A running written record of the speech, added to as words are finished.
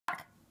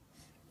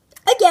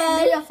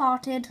again. Leah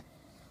farted.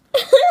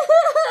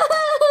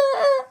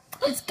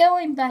 It's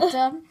going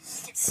better.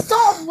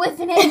 Stop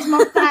whipping it into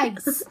my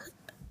face.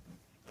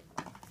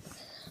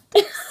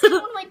 See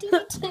one of my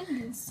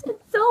DVDs.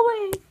 It's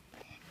always.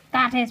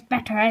 That is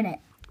better, isn't it?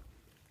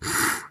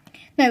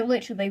 No,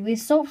 literally, we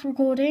stopped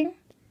recording,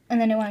 and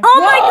then it went. Oh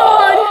my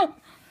god!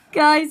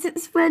 Guys,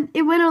 it went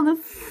on the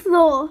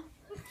floor.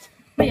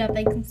 Yeah,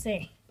 they can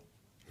see.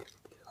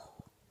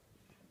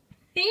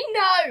 He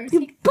knows.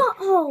 Your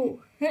butthole.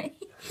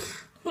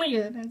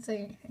 Leah didn't say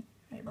anything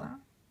like that.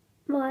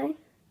 Why?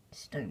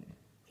 Just don't.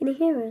 Can you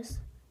hear us?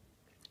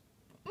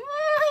 Oh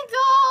my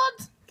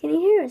god! Can you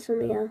hear us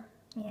from here?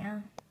 Yeah.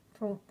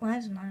 For I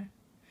don't know.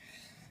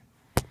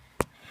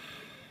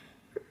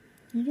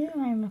 You know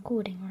I'm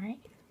recording, right?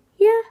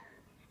 Yeah.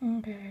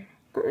 Okay.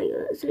 Oh my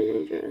god, that's so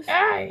dangerous.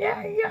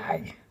 Yeah.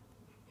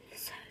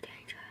 It's so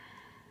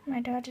dangerous.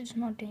 My dad is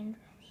not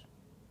dangerous.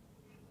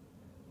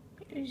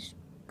 He's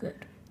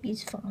good.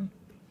 He's fun.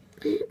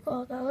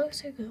 Oh, that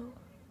looks so cool.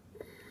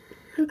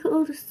 Look at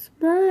all the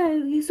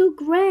smoke. You're so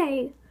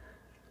grey.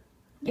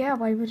 Yeah,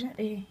 why wouldn't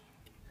he?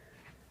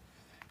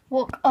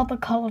 What other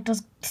colour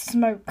does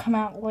smoke come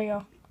out,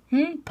 Leah?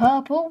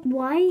 Purple?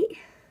 White.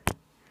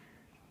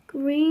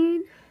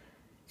 Green.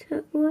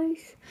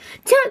 Turquoise.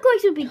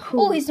 Turquoise would be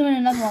cool. Oh, he's doing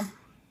another one.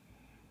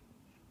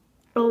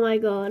 Oh my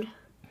god.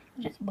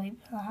 Just wait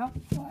for that.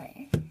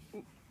 Right.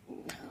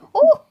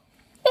 Oh!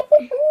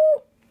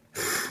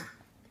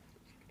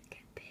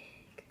 Get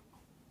big.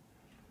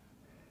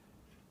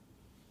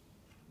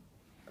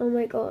 Oh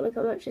my god, look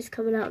how much is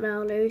coming out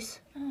now, Luce.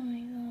 Oh my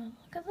god,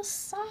 look at the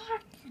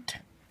side.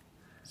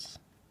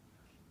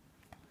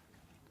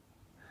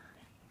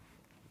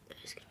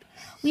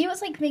 We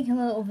was like making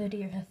a little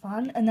video for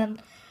fun, and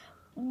then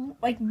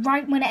like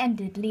right when it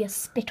ended, Leah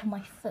spit on my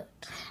foot.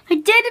 I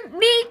didn't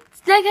mean,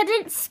 like I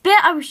didn't spit,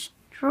 I was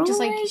drawing. Just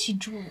like she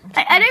drew.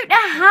 I don't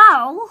know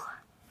how.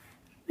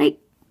 Like,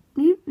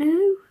 you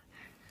know.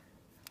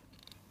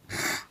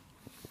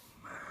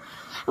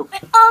 All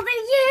the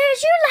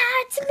years you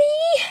lied to me.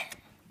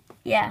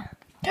 Yeah.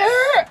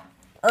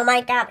 Oh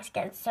my god, it's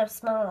getting so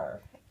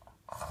small.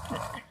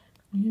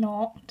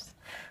 Not.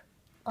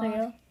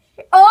 Leah.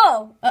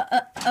 Oh!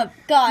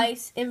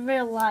 Guys, in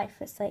real life,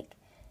 it's like...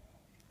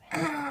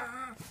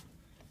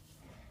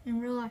 In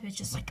real life, it's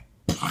just like...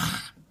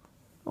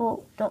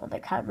 Oh, not on the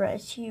camera,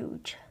 it's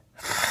huge.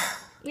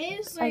 It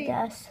is I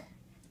guess.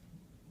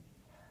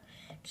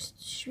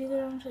 Just, should we go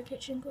down to the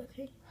kitchen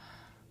quickly?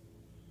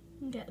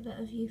 And get a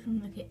better view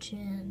from the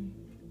kitchen.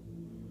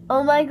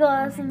 Oh my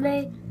god, that's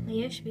amazing.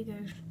 Leah, should we go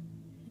to the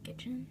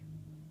kitchen?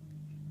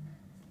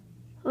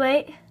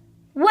 Wait.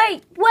 Go.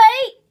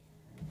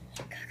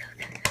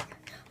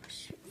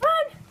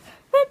 Run!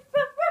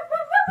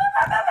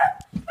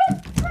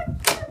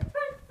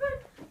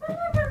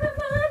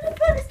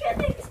 It's getting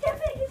big.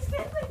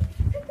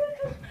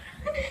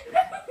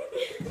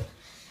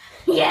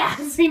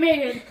 Yes, he made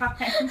it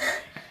happen.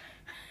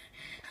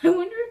 I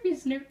wonder if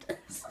he's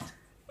noticed.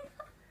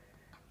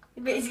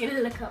 But he's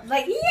gonna look up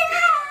like,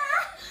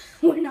 yeah!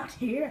 We're not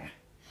here.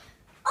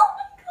 Oh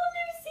my god,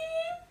 Lucy!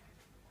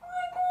 Oh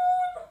my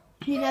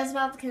god! You guys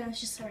about the kittens,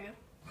 just hurry up.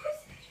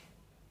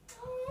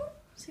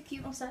 So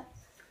cute, what's that?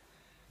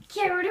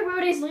 Yeah,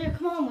 Rudy, Leah,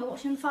 come on, we're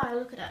watching the fire,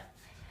 look at it.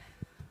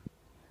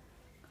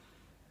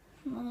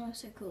 Oh,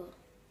 so cool.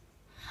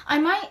 I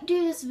might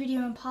do this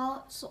video in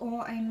parts,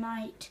 or I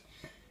might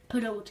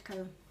put it all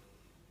together.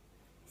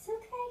 It's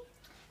okay.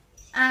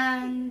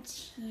 And,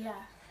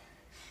 yeah.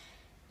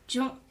 Do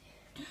you want...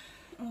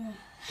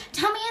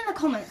 Tell me in the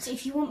comments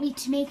if you want me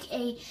to make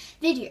a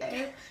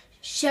video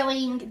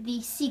showing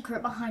the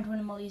secret behind one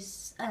of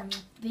Molly's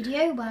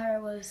video, where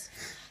it was...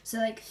 So,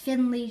 like,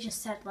 Finley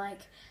just said,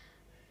 like,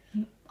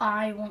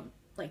 I want,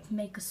 like,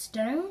 make a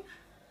stone,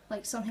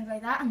 like, something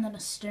like that, and then a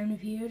stone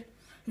appeared,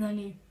 and then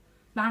he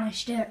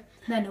vanished it,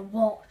 then a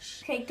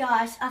watch. Okay,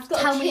 guys, I've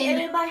got a kitten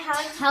in my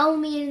hand. Tell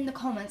me in the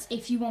comments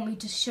if you want me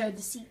to show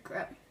the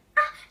secret.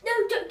 Ah, no,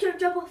 don't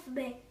jump off of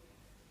me.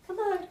 Come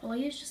on.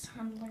 Leah's just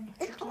handling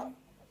it.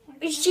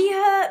 She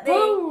hurt me.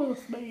 Oh,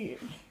 man.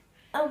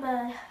 Oh,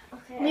 man.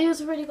 Okay.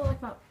 Leah's already got, like,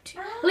 about two.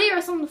 Leah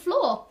is on the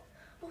floor.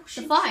 Oh,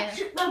 The fire.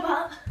 My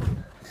butt.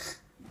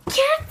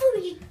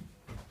 Carefully.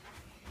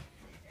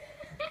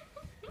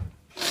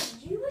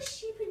 You were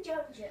stupid,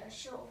 Jojo. I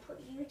should have put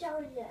you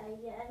down there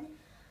again. There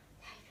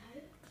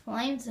you go.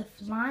 Flames are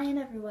flying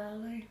everywhere,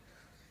 Leah.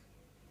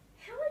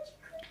 How would you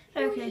cook?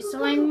 Okay,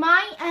 so I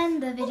might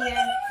end the video.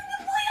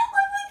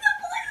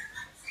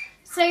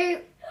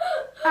 So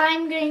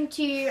I'm going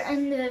to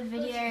end the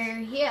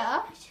video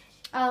here.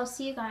 I'll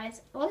see you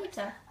guys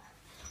later.